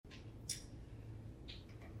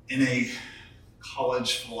in a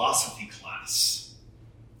college philosophy class.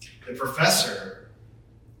 The professor,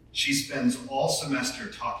 she spends all semester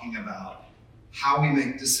talking about how we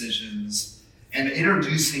make decisions and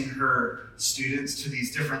introducing her students to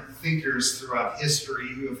these different thinkers throughout history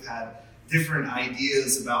who have had different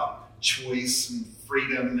ideas about choice and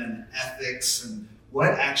freedom and ethics and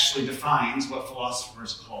what actually defines what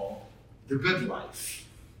philosophers call the good life.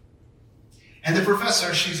 And the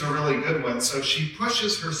professor, she's a really good one, so she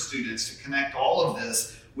pushes her students to connect all of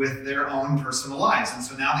this with their own personal lives. And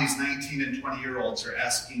so now these 19 and 20-year-olds are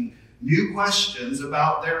asking new questions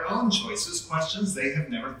about their own choices, questions they have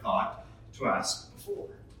never thought to ask before.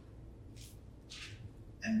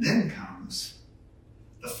 And then comes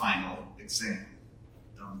the final exam.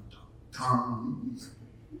 Dum, dum, dum.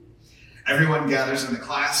 Everyone gathers in the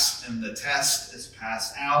class, and the test is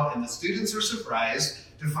passed out, and the students are surprised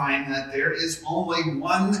to find that there is only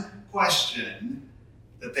one question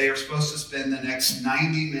that they are supposed to spend the next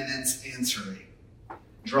 90 minutes answering,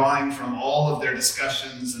 drawing from all of their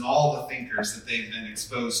discussions and all the thinkers that they've been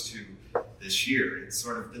exposed to this year. It's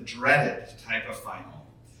sort of the dreaded type of final.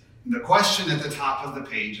 And the question at the top of the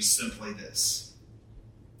page is simply this.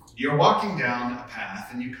 You're walking down a path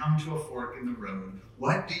and you come to a fork in the road.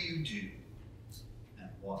 What do you do and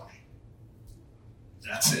why?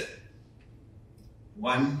 That's it.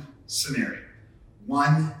 One scenario,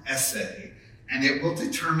 one essay, and it will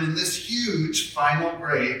determine this huge final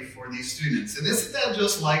grade for these students. And isn't that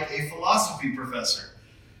just like a philosophy professor?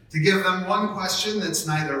 To give them one question that's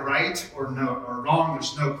neither right or wrong,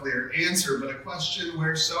 there's no clear answer, but a question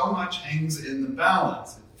where so much hangs in the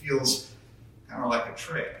balance. It feels kind of like a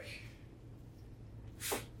trick.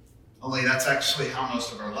 Only that's actually how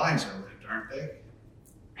most of our lives are lived, aren't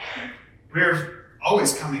they? We're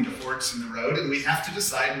always coming to forks in the road, and we have to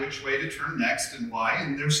decide which way to turn next and why,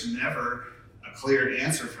 and there's never a clear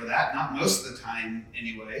answer for that, not most of the time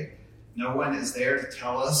anyway. No one is there to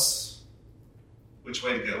tell us which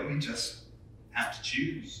way to go. We just have to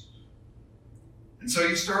choose. And so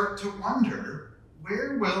you start to wonder,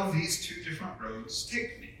 where will these two different roads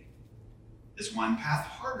take me? Is one path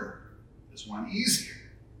harder? Is one easier?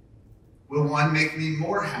 Will one make me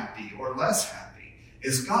more happy or less happy?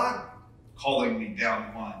 Is God calling me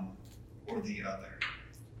down one or the other?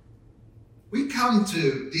 We come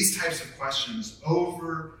to these types of questions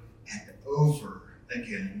over and over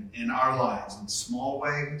again in our lives, in small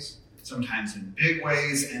ways, sometimes in big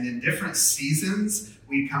ways, and in different seasons.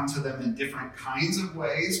 We come to them in different kinds of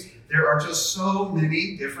ways. There are just so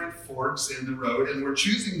many different forks in the road, and we're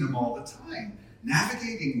choosing them all the time.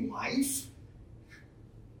 Navigating life,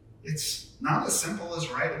 it's not as simple as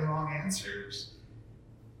right and wrong answers.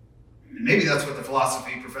 And maybe that's what the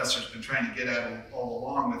philosophy professor's been trying to get at all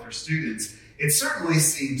along with her students. It certainly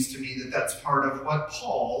seems to me that that's part of what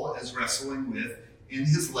Paul is wrestling with in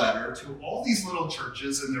his letter to all these little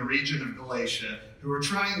churches in the region of Galatia who are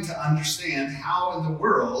trying to understand how in the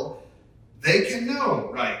world they can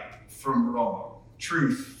know right from wrong,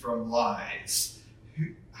 truth from lies.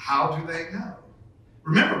 How do they know?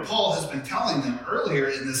 Remember, Paul has been telling them earlier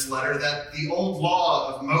in this letter that the old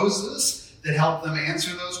law of Moses that helped them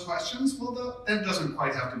answer those questions, well, that doesn't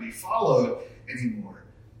quite have to be followed anymore.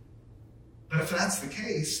 But if that's the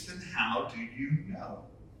case, then how do you know?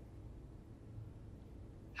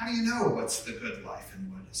 How do you know what's the good life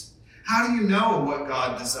and what isn't? How do you know what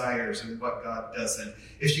God desires and what God doesn't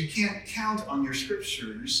if you can't count on your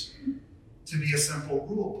scriptures to be a simple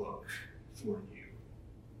rule book for you?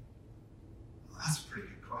 Well, that's a pretty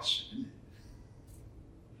good question, isn't it?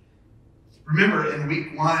 Remember, in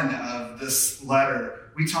week 1 of this letter,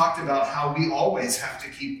 we talked about how we always have to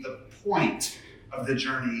keep the point of the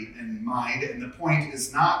journey in mind, and the point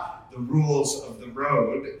is not the rules of the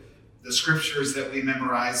road, the scriptures that we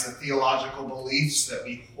memorize, the theological beliefs that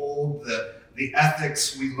we hold, the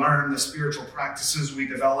ethics we learn, the spiritual practices we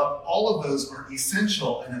develop. All of those are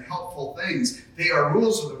essential and helpful things. They are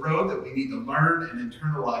rules of the road that we need to learn and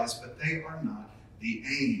internalize, but they are not the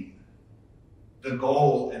aim. The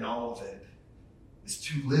goal in all of it is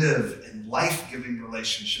to live in life-giving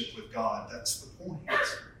relationship with God. That's the point of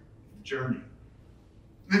the journey.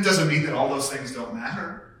 And it doesn't mean that all those things don't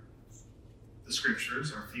matter. The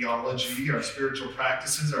scriptures, our theology, our spiritual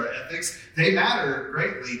practices, our ethics, they matter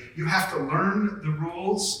greatly. You have to learn the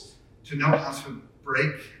rules to know how to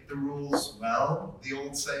break the rules well, the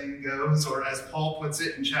old saying goes, or as Paul puts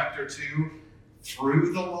it in chapter 2,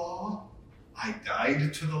 through the law, I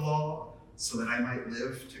died to the law so that I might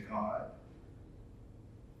live to God.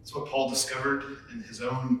 It's what Paul discovered in his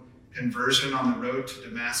own conversion on the road to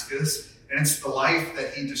Damascus. And it's the life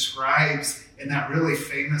that he describes in that really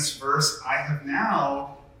famous verse, I have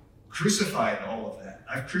now crucified all of that.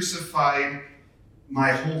 I've crucified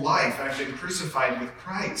my whole life. I've been crucified with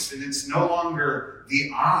Christ. And it's no longer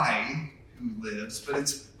the I who lives, but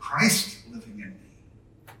it's Christ living in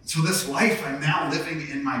me. So this life I'm now living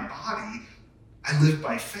in my body, I live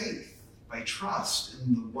by faith, by trust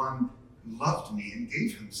in the one who loved me and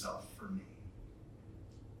gave himself for me.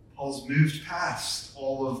 Paul's moved past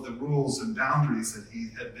all of the rules and boundaries that he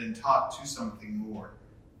had been taught to something more,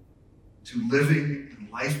 to living in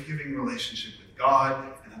life-giving relationship with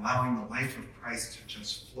God and allowing the life of Christ to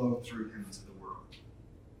just flow through him to the world.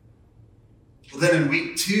 Well, then in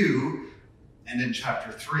week 2 and in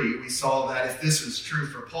chapter 3, we saw that if this is true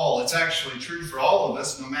for Paul, it's actually true for all of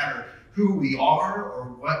us, no matter who we are or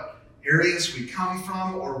what areas we come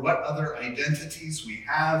from or what other identities we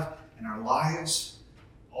have in our lives.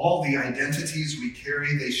 All the identities we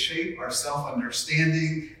carry, they shape our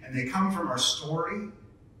self-understanding, and they come from our story,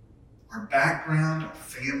 our background, our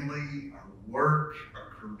family, our work, our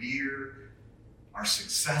career, our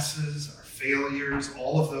successes, our failures.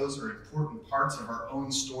 All of those are important parts of our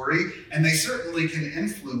own story, and they certainly can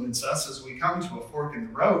influence us as we come to a fork in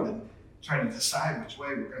the road and try to decide which way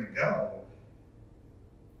we're going to go.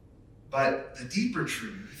 But the deeper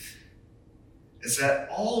truth is that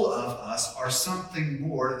all of us are something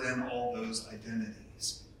more than all those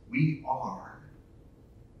identities. You are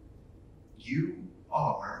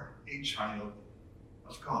a child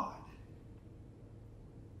of God.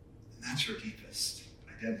 And that's your deepest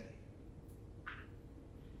identity.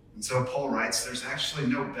 And so Paul writes, there's actually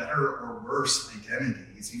no better or worse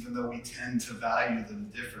identities, even though we tend to value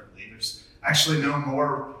them differently. There's actually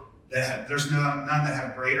there's none that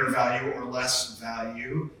have greater value or less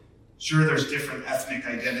value. Sure, there's different ethnic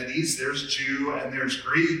identities. There's Jew and there's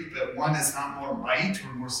Greek, but one is not more right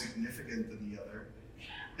or more significant than the other.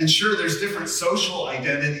 And sure, there's different social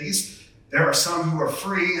identities. There are some who are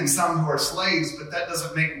free and some who are slaves, but that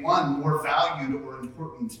doesn't make one more valued or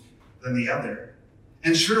important than the other.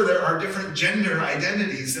 And sure, there are different gender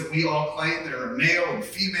identities that we all claim. There are male and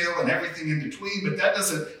female and everything in between, but that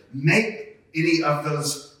doesn't make any of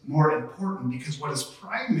those more important, because what is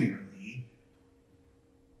primary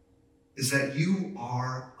is that you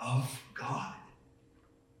are of God.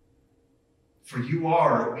 For we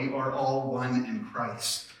are all one in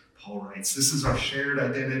Christ, Paul writes. This is our shared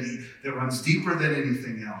identity that runs deeper than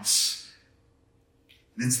anything else.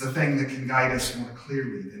 And it's the thing that can guide us more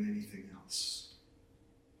clearly than anything else.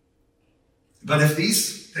 But if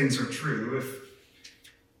these things are true, if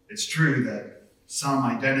it's true that some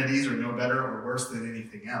identities are no better or worse than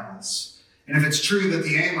anything else, and if it's true that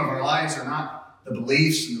the aim of our lives are not the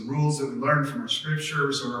beliefs and the rules that we learn from our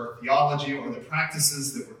scriptures or our theology or the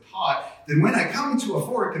practices that we're taught, then when I come to a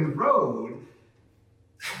fork in the road,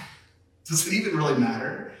 does it even really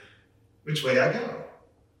matter which way I go?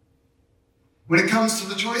 When it comes to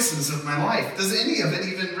the choices of my life, does any of it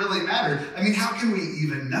even really matter? I mean, how can we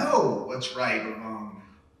even know what's right or wrong?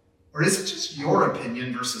 Or is it just your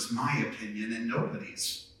opinion versus my opinion and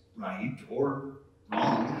nobody's right or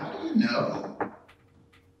wrong? How do you know?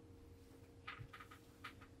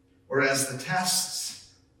 Or as the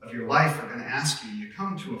tests of your life are going to ask you, you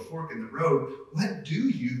come to a fork in the road, what do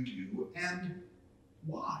you do and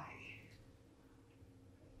why?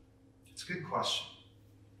 It's a good question.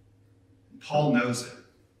 And Paul knows it.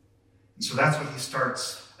 And so that's what he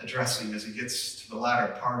starts addressing as he gets to the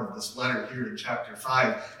latter part of this letter here in chapter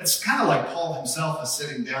 5. It's kind of like Paul himself is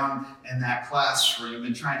sitting down in that classroom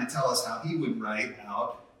and trying to tell us how he would write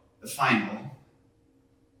out the final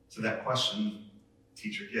to that question the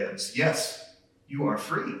teacher gives. Yes, you are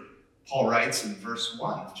free, Paul writes in verse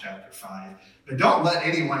 1 of chapter 5. But don't let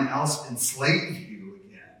anyone else enslave you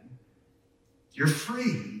again. You're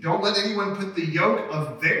free. Don't let anyone put the yoke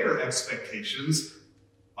of their expectations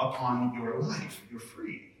upon your life. You're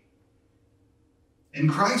free. In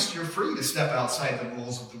Christ, you're free to step outside the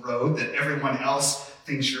rules of the road that everyone else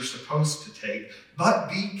thinks you're supposed to take. But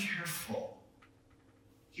be careful,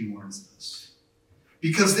 he warns us.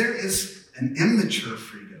 Because there is an immature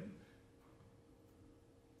freedom,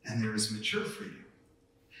 and there is mature freedom.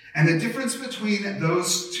 And the difference between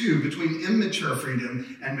those two, between immature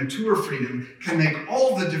freedom and mature freedom, can make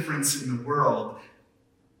all the difference in the world.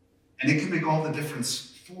 And it can make all the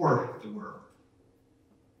difference for the world.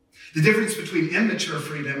 The difference between immature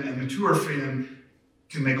freedom and mature freedom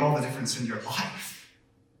can make all the difference in your life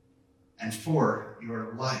and for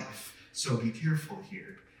your life. So be careful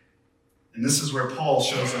here. And this is where Paul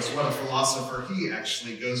shows us what a philosopher he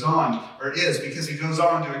actually is, because he goes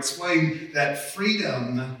on to explain that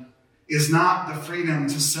freedom is not the freedom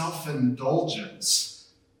to self-indulgence,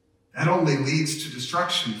 That only leads to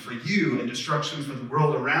destruction for you and destruction for the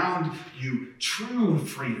world around you. True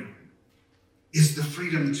freedom is the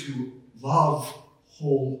freedom to love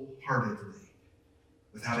wholeheartedly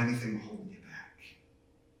without anything holding you back.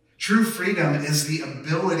 True freedom is the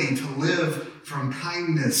ability to live from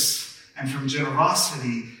kindness and from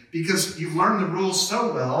generosity because you've learned the rules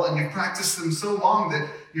so well and you've practiced them so long that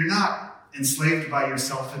you're not enslaved by your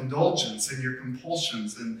self-indulgence and your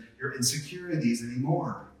compulsions and your insecurities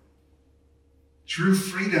anymore. True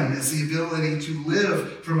freedom is the ability to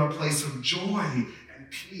live from a place of joy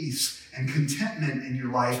and peace and contentment in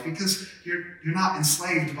your life because you're not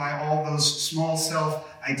enslaved by all those small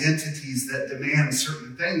self-identities that demand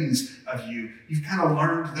certain things of you. You've kind of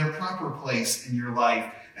learned their proper place in your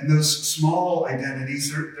life. And those small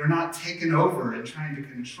identities, they're not taken over and trying to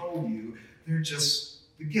control you. They're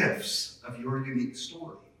just the gifts of your unique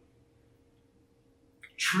story.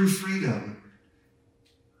 True freedom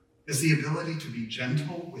is the ability to be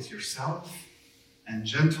gentle with yourself and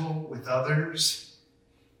gentle with others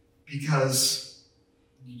because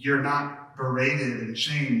you're not berated and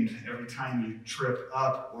shamed every time you trip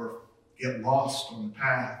up or get lost on the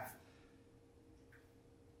path.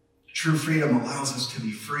 True freedom allows us to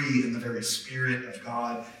be free in the very Spirit of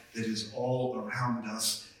God that is all around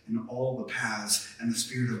us in all the paths, and the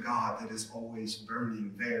Spirit of God that is always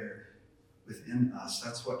burning there within us.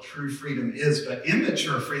 That's what true freedom is. But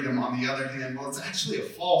immature freedom, on the other hand, well, it's actually a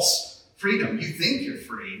false freedom. You think you're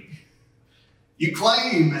free. You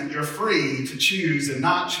claim that you're free to choose and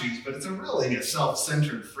not choose, but it's really a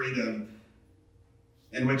self-centered freedom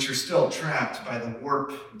in which you're still trapped by the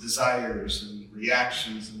warped desires and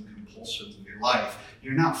reactions and compulsions of your life.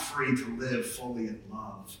 You're not free to live fully in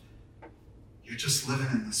love. You're just living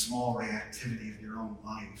in the small reactivity of your own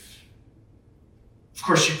life. Of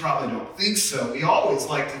course, you probably don't think so. We always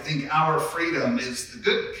like to think our freedom is the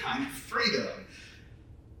good kind of freedom.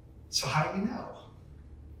 So how do we know?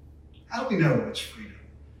 How do we know which freedom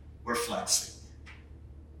we're flexing?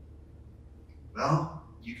 Well,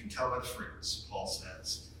 you can tell by the fruits, Paul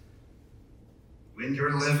says. When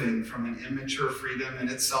you're living from an immature freedom and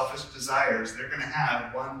its selfish desires, they're going to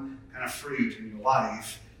have one kind of fruit in your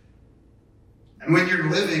life. And when you're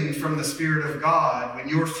living from the Spirit of God, when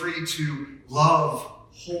you're free to love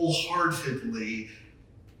wholeheartedly,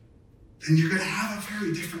 then you're going to have a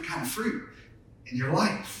very different kind of fruit in your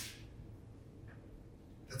life.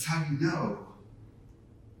 That's how you know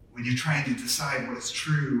when you're trying to decide what is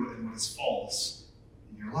true and what is false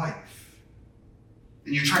in your life.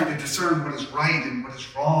 And you're trying to discern what is right and what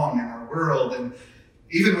is wrong in our world. And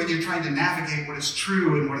even when you're trying to navigate what is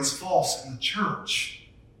true and what is false in the church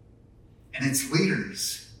and its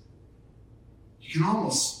leaders, you can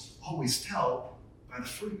almost always tell by the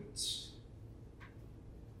fruits.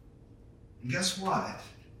 And guess what?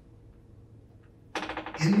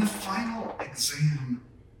 In the final exam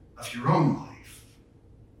of your own life,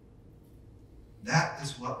 that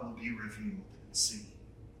is what will be revealed and seen.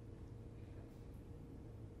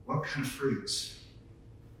 What kind of fruits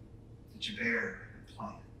did you bear and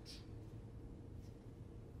plant?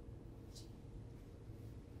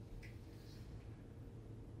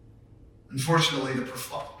 Unfortunately, the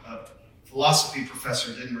philosophy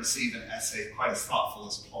professor didn't receive an essay quite as thoughtful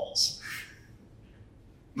as Paul's.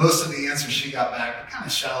 Most of the answers she got back were kind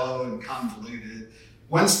of shallow and convoluted.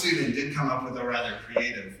 One student did come up with a rather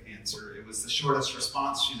creative answer. It was the shortest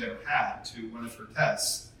response she'd ever had to one of her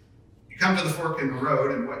tests. You come to the fork in the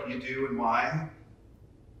road, and what do you do and why?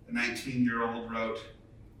 The 19-year-old wrote,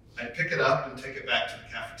 I'd pick it up and take it back to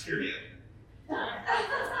the cafeteria.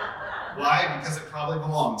 Why? Because it probably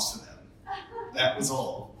belongs to them. That was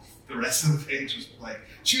all. The rest of the page was blank.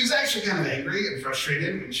 She was actually kind of angry and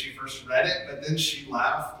frustrated when she first read it, but then she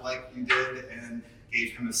laughed like you did and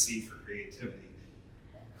gave him a C for creativity.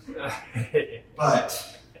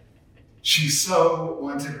 But she so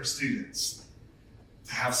wanted her students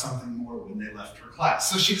to have something more when they left her class.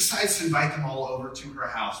 So she decides to invite them all over to her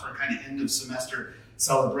house for a kind of end of semester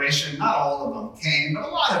celebration. Not all of them came, but a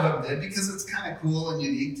lot of them did because it's kind of cool and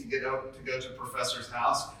unique to go to a professor's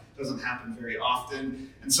house. Doesn't happen very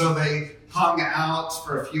often. And so they hung out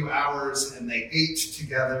for a few hours and they ate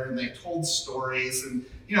together and they told stories and,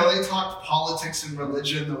 they talked politics and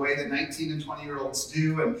religion the way that 19 and 20-year-olds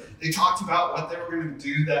do. And they talked about what they were going to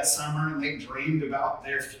do that summer and they dreamed about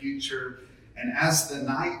their future. And as the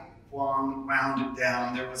night wound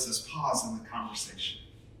down, there was this pause in the conversation.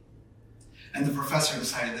 And the professor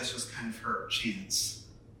decided this was kind of her chance.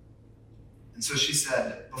 And so she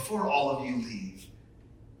said, before all of you leave,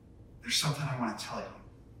 there's something I want to tell you.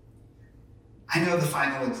 I know the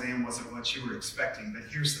final exam wasn't what you were expecting, but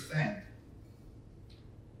here's the thing.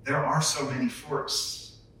 There are so many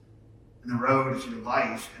forks in the road of your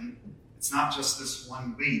life, and it's not just this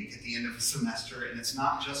one week at the end of a semester, and it's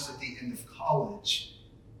not just at the end of college.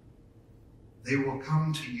 They will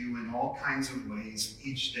come to you in all kinds of ways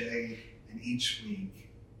each day and each week.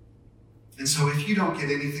 And so if you don't get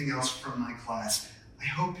anything else from my class, I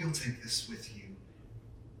hope you'll take this with you.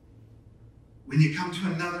 When you come to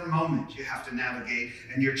another moment you have to navigate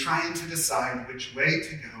and you're trying to decide which way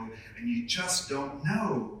to go and you just don't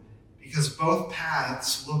know because both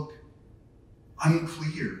paths look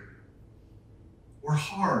unclear or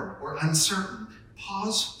hard or uncertain,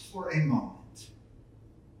 pause for a moment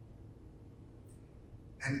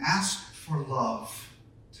and ask for love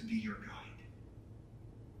to be your guide.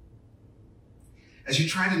 As you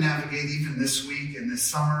try to navigate even this week and this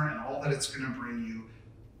summer and all that it's going to bring you,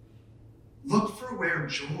 look for where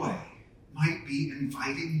joy might be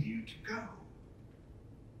inviting you to go.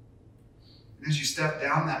 And as you step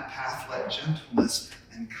down that path, let gentleness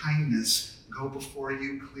and kindness go before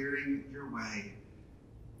you, clearing your way.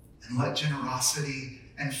 And let generosity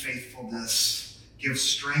and faithfulness give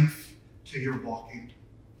strength to your walking.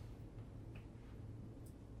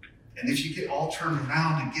 And if you get all turned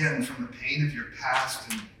around again from the pain of your past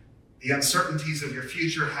and the uncertainties of your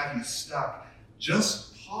future have you stuck,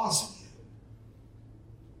 just pause again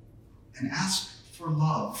and ask for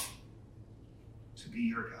love to be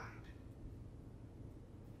your guide.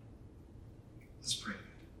 Let's pray.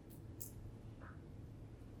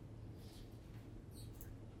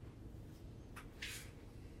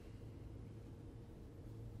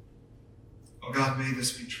 Oh God, may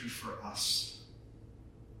this be true for us.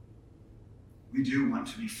 We do want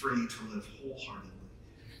to be free to live wholeheartedly.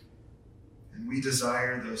 And we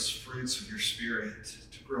desire those fruits of your Spirit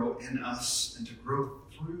to grow in us and to grow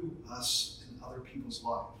through us in other people's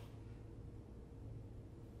life.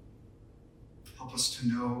 Help us to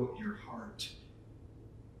know your heart,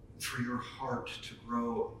 and for your heart to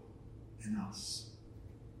grow in us.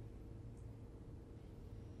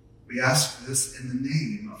 We ask this in the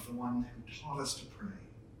name of the one who taught us to pray,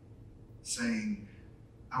 saying,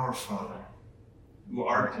 Our Father, who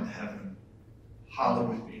art in heaven,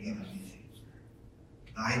 hallowed be thy name.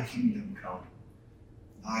 Thy kingdom come,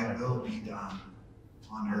 thy will be done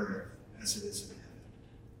on earth as it is in heaven.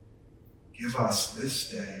 Give us this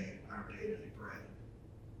day our daily bread,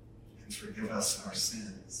 and forgive us our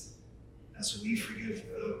sins as we forgive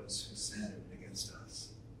those who sin against us.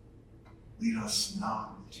 Lead us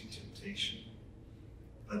not into temptation,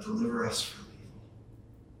 but deliver us from evil.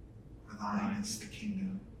 For thine is the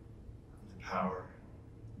kingdom, and the power,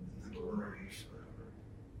 and the glory